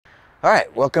All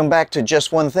right, welcome back to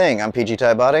Just One Thing. I'm PG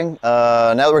Tye Botting.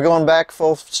 Now that we're going back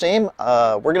full steam,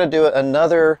 we're going to do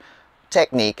another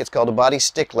technique. It's called a body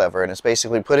stick lever, and it's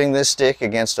basically putting this stick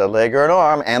against a leg or an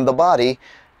arm and the body,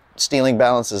 stealing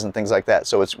balances and things like that.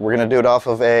 So we're going to do it off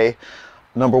of a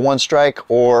number 1 strike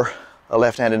or a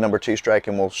left-handed number 2 strike,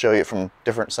 and we'll show you it from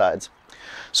different sides.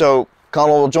 So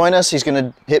Connell will join us. He's going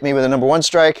to hit me with a number 1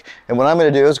 strike, and what I'm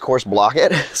going to do is, of course, block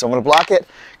it. So I'm going to block it,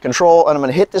 control, and I'm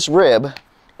going to hit this rib.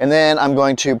 And then I'm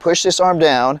going to push this arm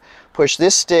down, push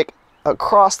this stick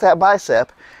across that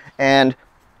bicep, and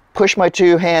push my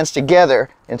 2 hands together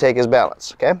and take his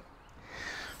balance, okay?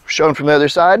 Showing from the other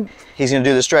side, he's gonna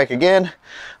do the strike again.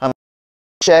 I'm gonna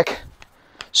check,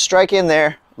 strike in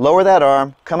there, lower that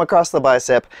arm, come across the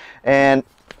bicep, and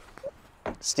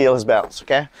steal his balance,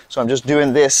 okay? So I'm just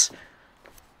doing this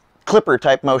clipper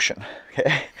type motion,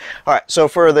 okay? All right, so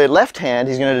for the left hand,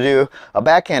 he's gonna do a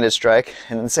backhanded strike,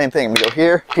 and then the same thing. I'm gonna go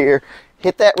here, here,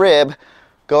 hit that rib,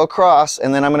 go across,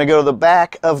 and then I'm gonna go to the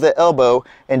back of the elbow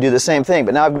and do the same thing,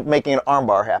 but now I'm making an arm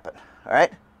bar happen, all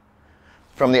right?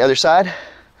 From the other side,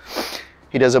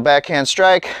 he does a backhand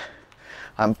strike.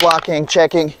 I'm blocking,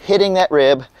 checking, hitting that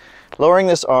rib, lowering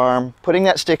this arm, putting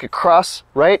that stick across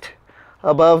right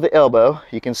above the elbow.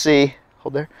 You can see,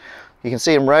 hold there, you can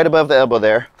see him right above the elbow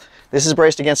there. This is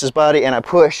braced against his body, and I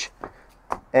push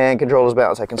and control his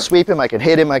balance. I can sweep him, I can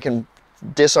hit him, I can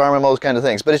disarm him, all those kind of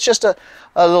things. But it's just a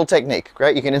little technique,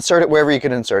 right? You can insert it wherever you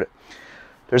can insert it.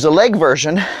 There's a leg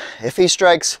version. If he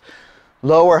strikes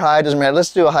low or high, doesn't matter.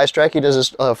 Let's do a high strike. He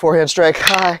does a forehand strike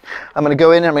high. I'm going to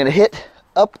go in and I'm going to hit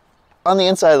up on the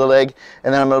inside of the leg,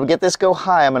 and then I'm going to get this go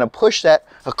high. I'm going to push that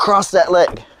across that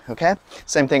leg, okay?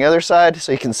 Same thing other side,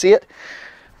 so you can see it.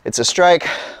 It's a strike.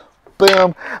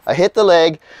 Boom. I hit the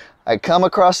leg. I come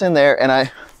across in there and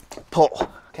I pull,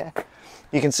 okay?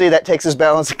 You can see that takes his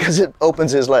balance because it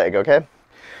opens his leg, okay?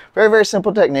 Very, very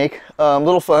simple technique,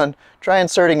 little fun. Try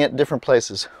inserting it in different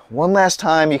places. One last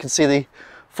time, you can see the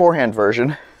forehand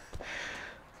version.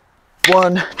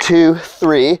 1, 2,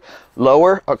 3,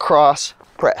 lower, across,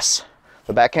 press.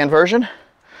 The backhand version.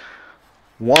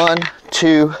 1,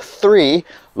 2, 3,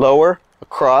 lower,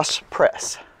 across,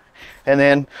 press. And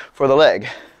then for the leg,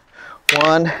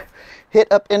 1, hit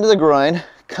up into the groin,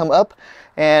 come up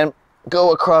and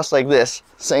go across like this,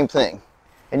 same thing.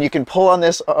 And you can pull on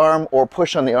this arm or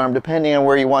push on the arm depending on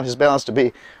where you want his balance to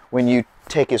be when you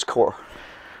take his core.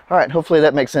 All right, hopefully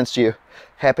that makes sense to you.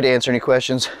 Happy to answer any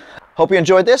questions. Hope you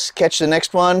enjoyed this. Catch the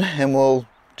next one and we'll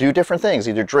do different things,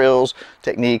 either drills,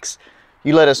 techniques.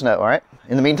 You let us know, all right?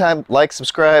 In the meantime, like,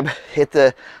 subscribe, hit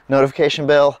the notification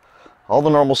bell, all the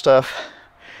normal stuff.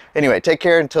 Anyway, take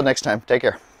care until next time. Take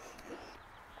care.